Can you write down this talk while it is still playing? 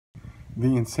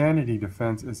The insanity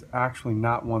defense is actually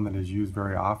not one that is used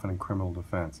very often in criminal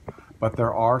defense, but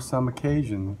there are some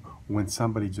occasions when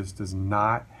somebody just does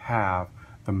not have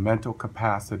the mental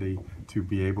capacity to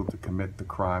be able to commit the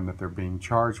crime that they're being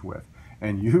charged with.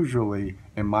 And usually,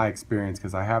 in my experience,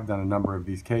 because I have done a number of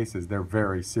these cases, they're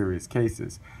very serious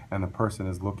cases, and the person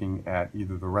is looking at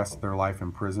either the rest of their life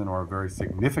in prison or a very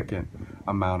significant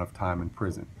amount of time in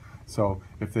prison. So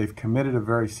if they've committed a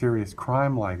very serious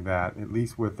crime like that, at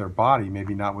least with their body,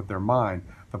 maybe not with their mind,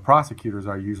 the prosecutors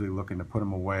are usually looking to put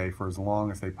them away for as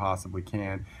long as they possibly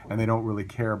can, and they don't really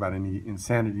care about any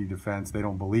insanity defense. They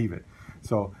don't believe it.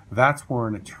 So that's where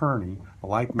an attorney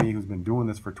like me, who's been doing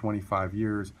this for 25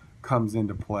 years, comes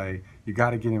into play. You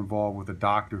got to get involved with a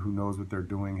doctor who knows what they're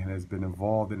doing and has been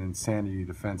involved in insanity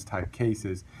defense type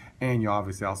cases. And you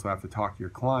obviously also have to talk to your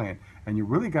client. And you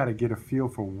really got to get a feel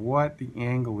for what the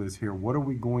angle is here. What are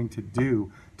we going to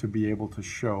do to be able to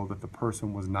show that the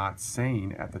person was not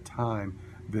sane at the time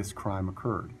this crime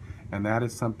occurred? And that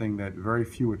is something that very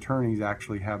few attorneys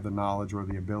actually have the knowledge or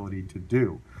the ability to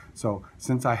do. So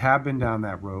since I have been down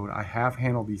that road, I have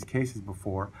handled these cases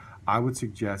before, I would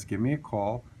suggest give me a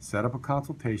call, set up a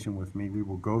consultation with me. We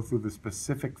will go through the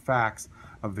specific facts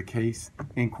of the case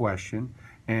in question,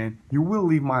 and you will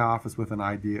leave my office with an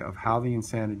idea of how the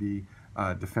insanity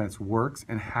defense works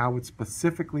and how it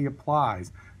specifically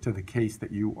applies to the case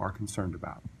that you are concerned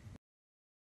about.